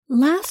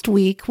Last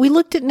week, we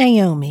looked at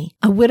Naomi,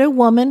 a widow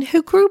woman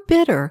who grew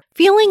bitter,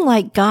 feeling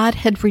like God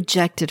had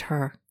rejected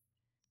her.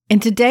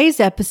 In today's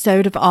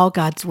episode of All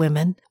God's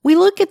Women, we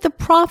look at the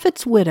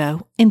prophet's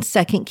widow in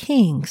 2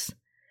 Kings.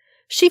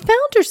 She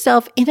found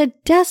herself in a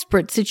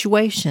desperate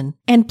situation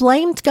and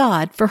blamed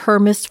God for her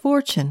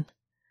misfortune.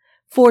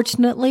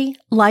 Fortunately,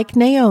 like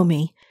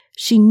Naomi,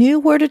 she knew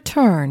where to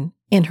turn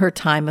in her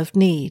time of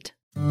need.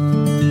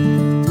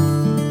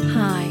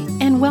 Hi,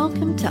 and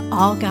welcome to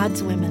All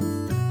God's Women.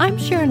 I'm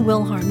Sharon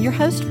Wilharm, your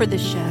host for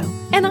this show,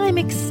 and I'm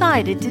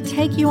excited to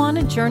take you on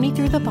a journey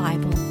through the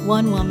Bible,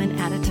 one woman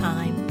at a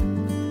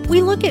time.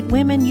 We look at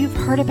women you've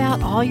heard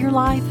about all your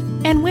life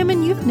and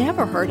women you've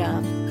never heard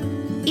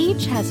of.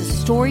 Each has a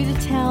story to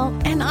tell,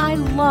 and I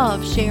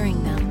love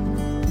sharing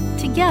them.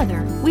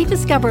 Together, we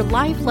discover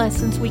life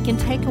lessons we can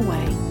take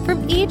away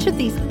from each of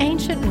these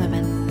ancient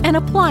women and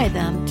apply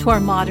them to our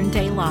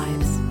modern-day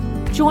lives.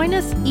 Join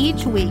us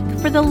each week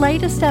for the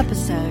latest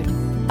episode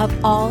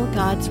of All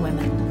God's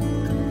Women.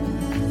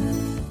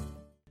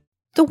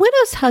 The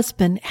widow's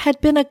husband had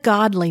been a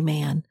godly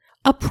man,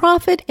 a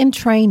prophet in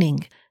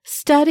training,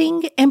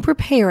 studying and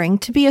preparing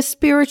to be a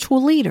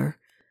spiritual leader,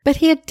 but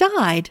he had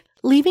died,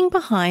 leaving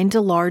behind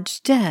a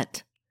large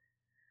debt.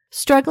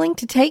 Struggling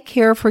to take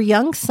care of her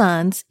young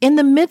sons in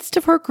the midst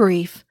of her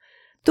grief,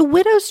 the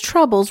widow's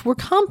troubles were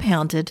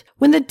compounded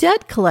when the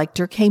debt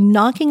collector came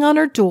knocking on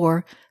her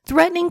door,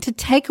 threatening to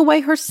take away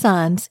her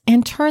sons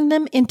and turn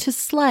them into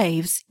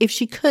slaves if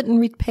she couldn't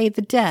repay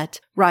the debt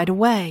right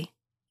away.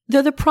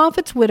 Though the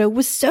prophet's widow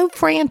was so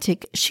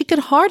frantic she could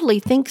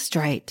hardly think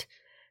straight,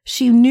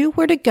 she knew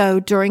where to go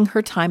during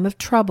her time of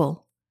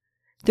trouble.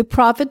 The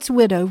prophet's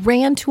widow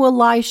ran to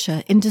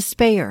Elisha in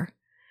despair.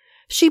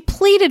 She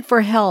pleaded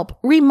for help,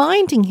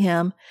 reminding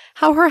him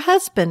how her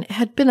husband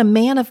had been a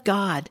man of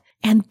God,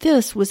 and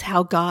this was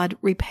how God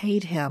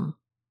repaid him.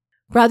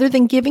 Rather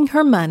than giving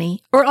her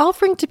money or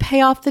offering to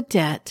pay off the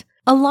debt,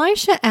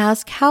 Elisha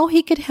asked how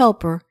he could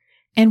help her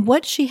and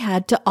what she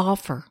had to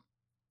offer.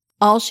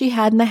 All she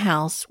had in the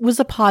house was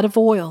a pot of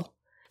oil,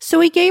 so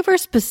he gave her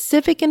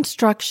specific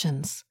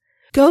instructions.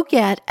 Go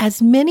get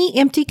as many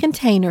empty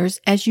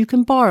containers as you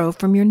can borrow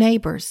from your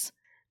neighbors.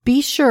 Be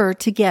sure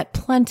to get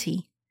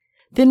plenty.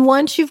 Then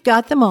once you've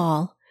got them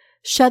all,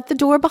 shut the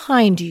door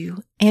behind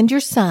you and your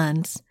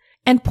sons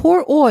and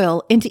pour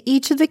oil into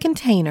each of the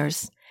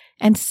containers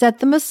and set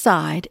them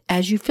aside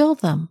as you fill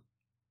them.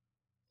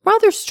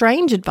 Rather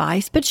strange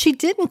advice, but she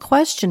didn't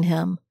question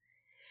him.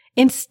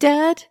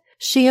 Instead,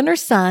 she and her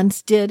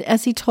sons did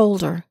as he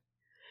told her.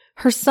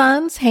 Her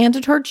sons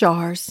handed her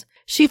jars.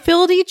 She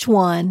filled each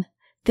one,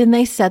 then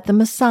they set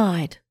them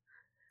aside.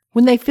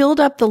 When they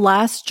filled up the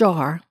last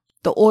jar,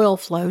 the oil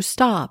flow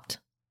stopped.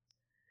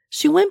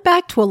 She went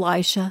back to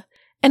Elisha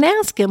and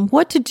asked him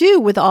what to do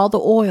with all the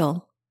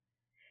oil.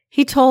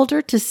 He told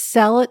her to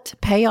sell it to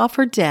pay off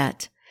her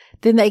debt,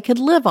 then they could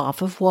live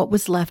off of what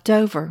was left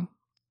over.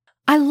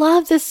 I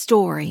love this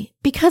story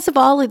because of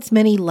all its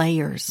many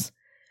layers.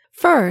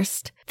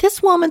 First,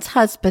 this woman's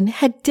husband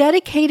had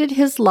dedicated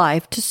his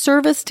life to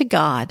service to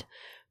God,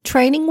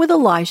 training with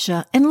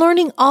Elisha and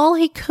learning all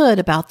he could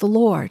about the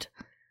Lord.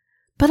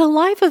 But a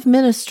life of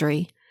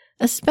ministry,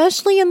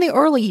 especially in the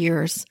early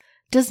years,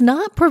 does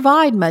not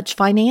provide much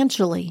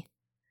financially.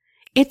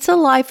 It's a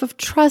life of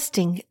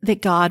trusting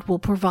that God will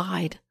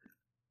provide.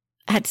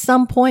 At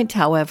some point,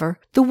 however,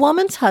 the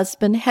woman's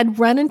husband had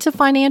run into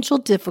financial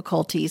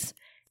difficulties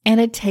and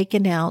had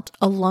taken out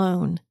a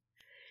loan.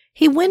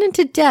 He went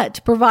into debt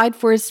to provide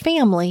for his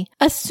family,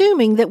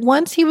 assuming that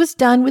once he was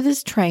done with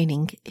his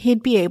training,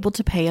 he'd be able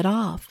to pay it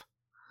off.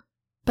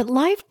 But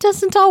life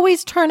doesn't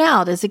always turn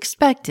out as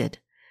expected,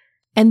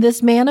 and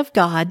this man of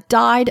God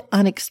died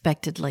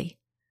unexpectedly.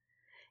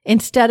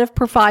 Instead of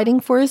providing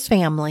for his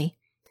family,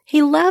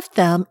 he left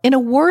them in a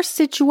worse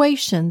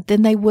situation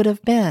than they would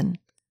have been.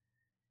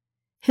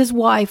 His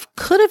wife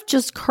could have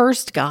just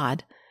cursed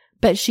God,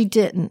 but she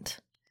didn't.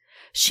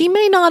 She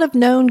may not have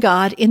known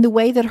God in the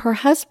way that her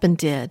husband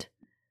did,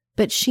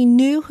 but she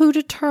knew who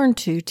to turn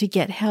to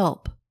get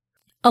help.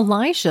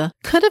 Elisha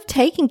could have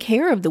taken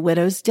care of the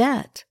widow's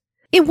debt.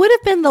 It would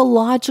have been the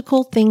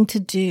logical thing to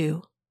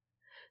do.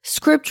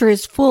 Scripture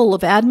is full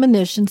of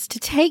admonitions to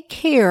take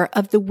care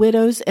of the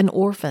widows and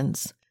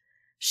orphans.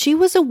 She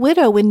was a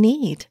widow in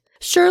need.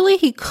 Surely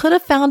he could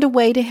have found a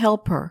way to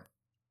help her.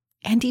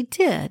 And he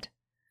did,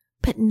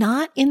 but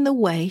not in the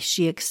way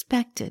she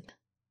expected.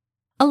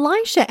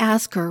 Elisha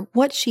asked her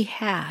what she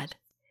had.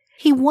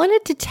 He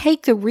wanted to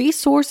take the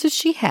resources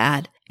she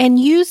had and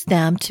use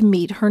them to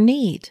meet her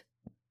need.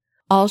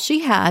 All she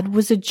had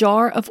was a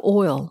jar of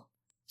oil,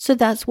 so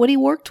that's what he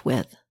worked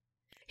with.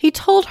 He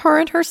told her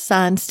and her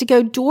sons to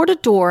go door to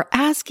door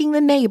asking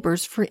the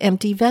neighbors for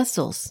empty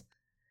vessels.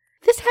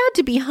 This had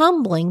to be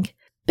humbling,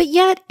 but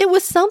yet it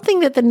was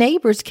something that the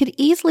neighbors could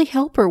easily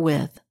help her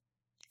with.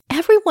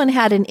 Everyone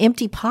had an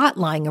empty pot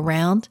lying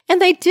around, and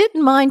they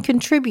didn't mind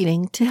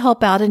contributing to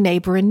help out a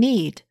neighbor in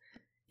need.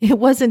 It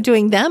wasn't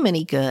doing them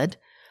any good.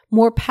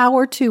 More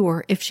power to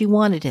her if she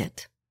wanted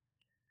it.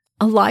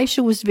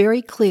 Elisha was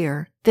very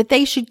clear that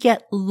they should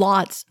get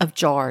lots of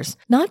jars,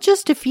 not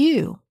just a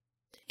few.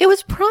 It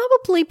was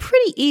probably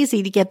pretty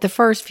easy to get the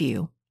first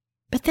few,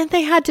 but then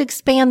they had to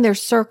expand their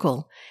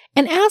circle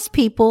and ask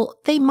people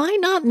they might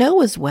not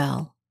know as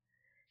well.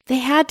 They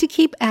had to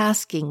keep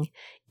asking,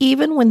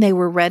 even when they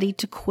were ready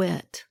to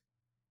quit.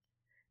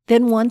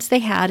 Then once they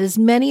had as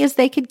many as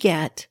they could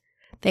get,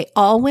 they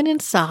all went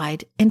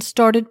inside and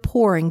started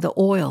pouring the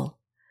oil.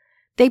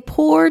 They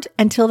poured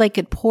until they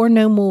could pour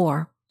no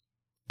more.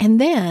 And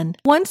then,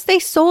 once they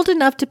sold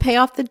enough to pay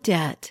off the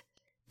debt,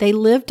 they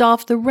lived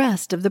off the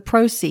rest of the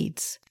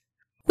proceeds.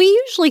 We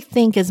usually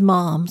think as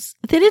moms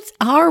that it's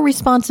our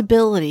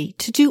responsibility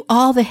to do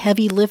all the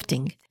heavy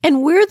lifting,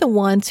 and we're the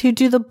ones who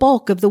do the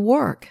bulk of the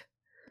work.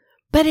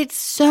 But it's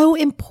so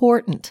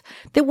important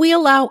that we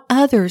allow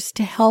others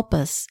to help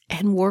us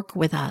and work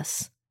with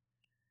us.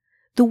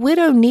 The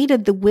widow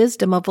needed the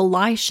wisdom of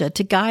Elisha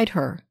to guide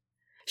her.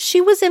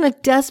 She was in a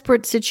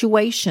desperate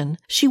situation.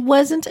 She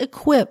wasn't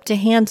equipped to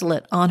handle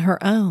it on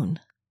her own.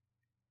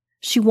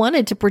 She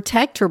wanted to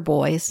protect her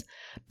boys,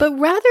 but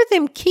rather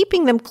than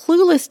keeping them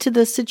clueless to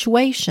the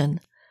situation,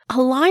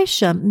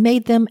 Elisha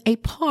made them a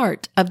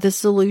part of the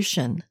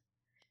solution.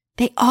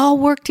 They all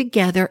worked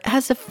together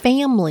as a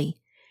family.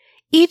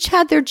 Each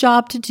had their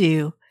job to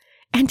do,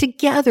 and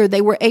together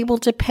they were able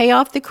to pay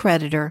off the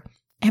creditor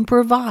and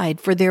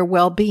provide for their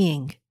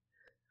well-being.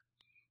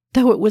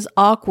 Though it was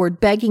awkward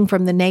begging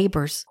from the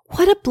neighbors,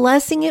 what a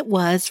blessing it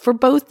was for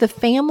both the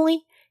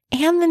family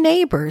and the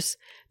neighbors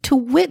to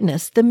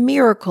witness the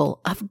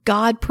miracle of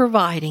God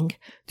providing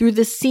through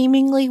the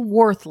seemingly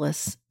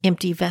worthless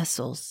empty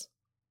vessels.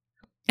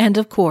 And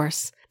of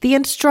course, the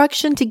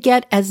instruction to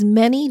get as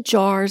many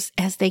jars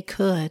as they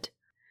could.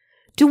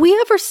 Do we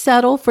ever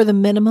settle for the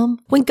minimum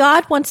when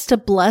God wants to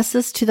bless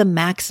us to the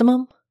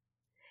maximum?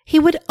 He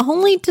would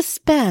only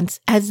dispense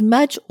as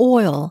much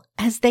oil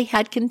as they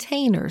had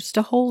containers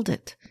to hold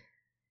it.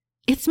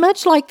 It's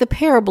much like the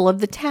parable of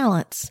the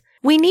talents.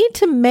 We need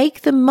to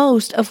make the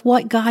most of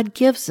what God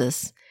gives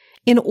us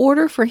in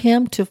order for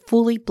Him to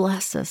fully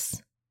bless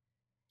us.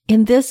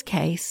 In this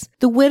case,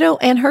 the widow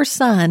and her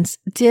sons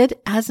did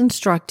as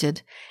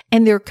instructed,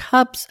 and their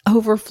cups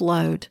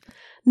overflowed,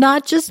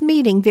 not just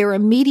meeting their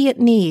immediate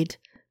need,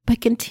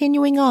 but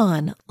continuing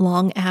on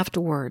long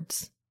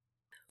afterwards.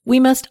 We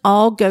must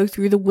all go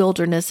through the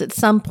wilderness at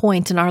some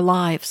point in our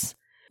lives.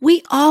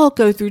 We all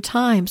go through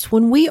times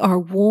when we are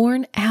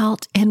worn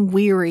out and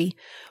weary,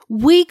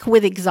 weak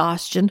with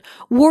exhaustion,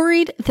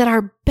 worried that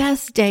our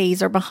best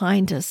days are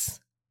behind us.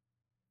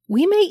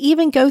 We may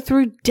even go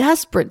through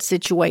desperate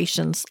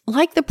situations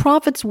like the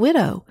prophet's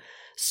widow,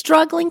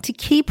 struggling to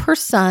keep her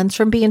sons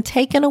from being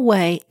taken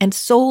away and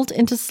sold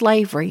into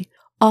slavery,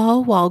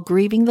 all while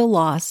grieving the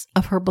loss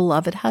of her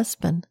beloved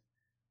husband.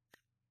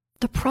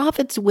 The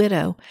prophet's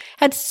widow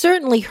had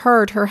certainly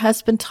heard her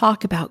husband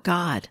talk about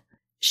God.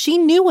 She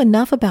knew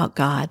enough about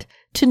God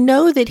to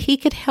know that He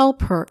could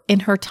help her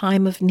in her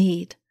time of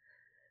need.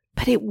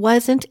 But it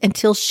wasn't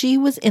until she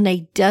was in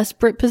a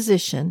desperate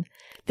position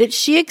that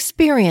she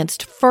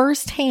experienced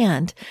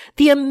firsthand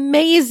the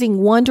amazing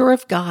wonder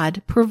of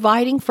God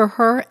providing for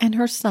her and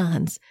her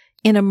sons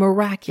in a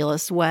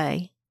miraculous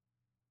way.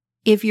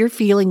 If you're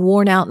feeling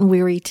worn out and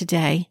weary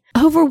today,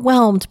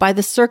 overwhelmed by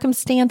the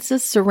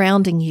circumstances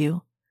surrounding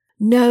you,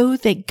 know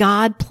that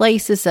God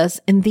places us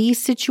in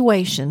these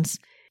situations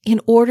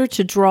in order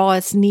to draw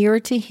us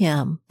nearer to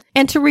Him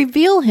and to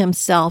reveal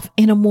Himself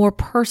in a more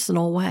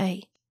personal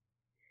way.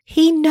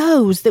 He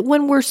knows that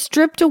when we're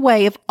stripped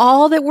away of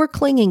all that we're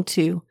clinging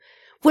to,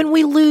 when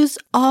we lose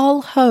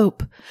all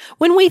hope,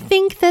 when we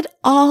think that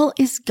all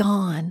is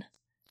gone,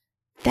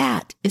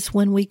 that is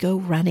when we go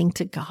running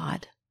to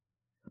God.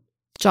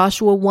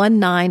 Joshua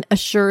 1:9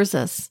 assures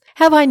us,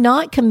 "Have I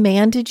not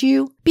commanded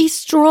you? Be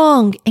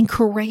strong and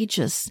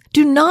courageous.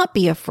 Do not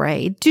be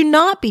afraid. Do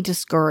not be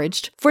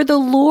discouraged, for the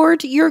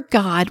Lord your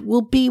God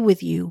will be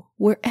with you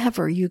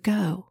wherever you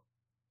go."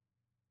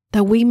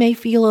 Though we may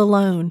feel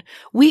alone,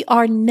 we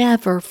are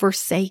never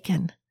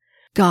forsaken.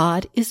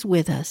 God is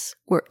with us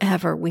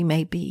wherever we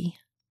may be.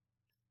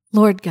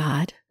 Lord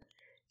God,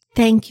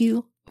 thank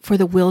you for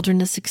the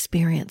wilderness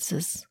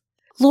experiences.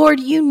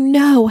 Lord, you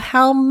know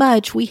how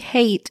much we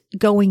hate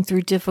going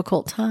through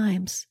difficult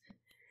times.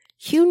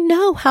 You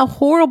know how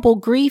horrible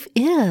grief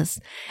is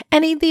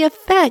and the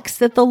effects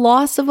that the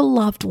loss of a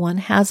loved one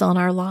has on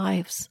our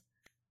lives.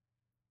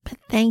 But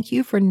thank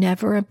you for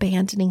never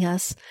abandoning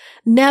us,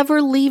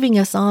 never leaving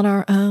us on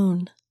our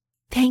own.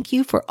 Thank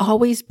you for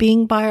always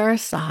being by our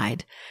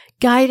side,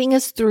 guiding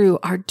us through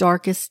our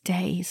darkest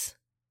days.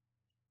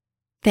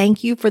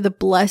 Thank you for the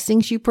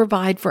blessings you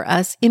provide for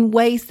us in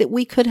ways that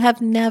we could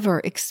have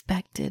never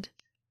expected.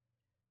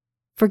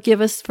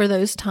 Forgive us for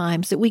those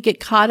times that we get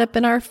caught up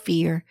in our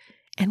fear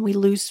and we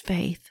lose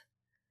faith.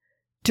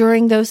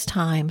 During those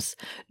times,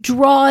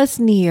 draw us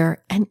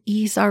near and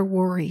ease our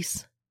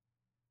worries.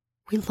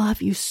 We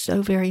love you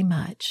so very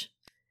much.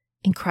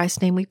 In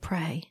Christ's name we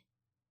pray.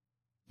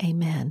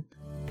 Amen.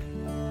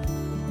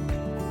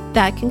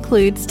 That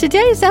concludes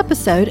today's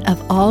episode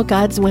of All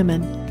God's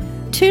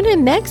Women. Tune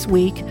in next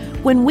week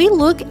when we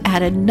look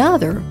at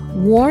another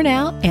worn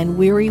out and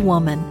weary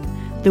woman,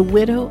 the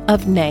widow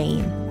of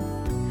Nain.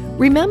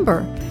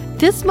 Remember,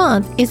 this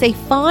month is a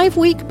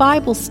 5-week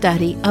Bible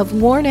study of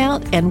worn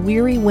out and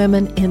weary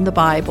women in the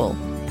Bible.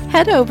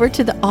 Head over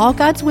to the All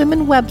God's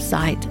Women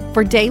website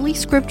for daily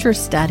scripture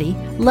study,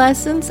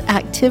 lessons,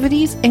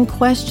 activities, and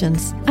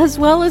questions, as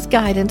well as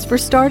guidance for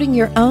starting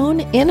your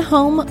own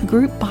in-home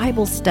group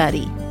Bible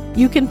study.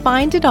 You can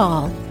find it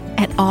all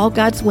at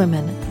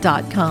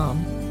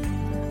allgodswomen.com.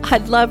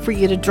 I'd love for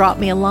you to drop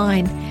me a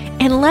line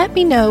and let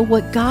me know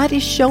what God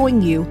is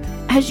showing you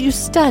as you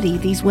study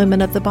these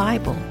women of the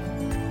Bible.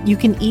 You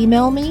can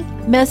email me,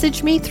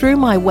 message me through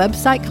my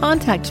website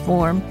contact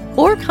form,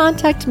 or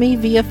contact me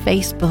via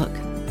Facebook.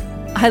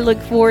 I look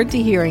forward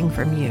to hearing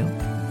from you.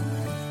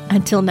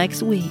 Until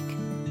next week,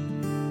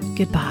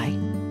 goodbye.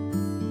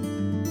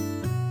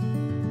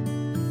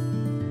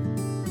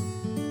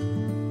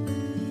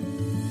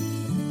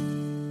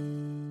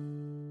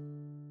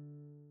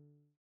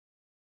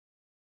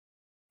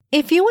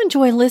 If you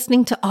enjoy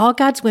listening to All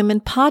God's Women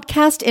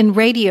podcast and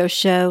radio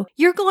show,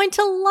 you're going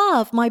to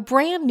love my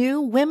brand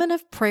new Women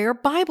of Prayer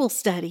Bible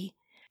study.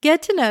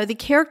 Get to know the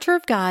character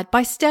of God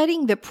by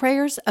studying the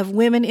prayers of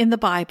women in the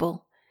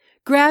Bible.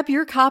 Grab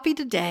your copy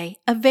today,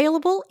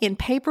 available in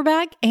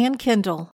paperback and Kindle.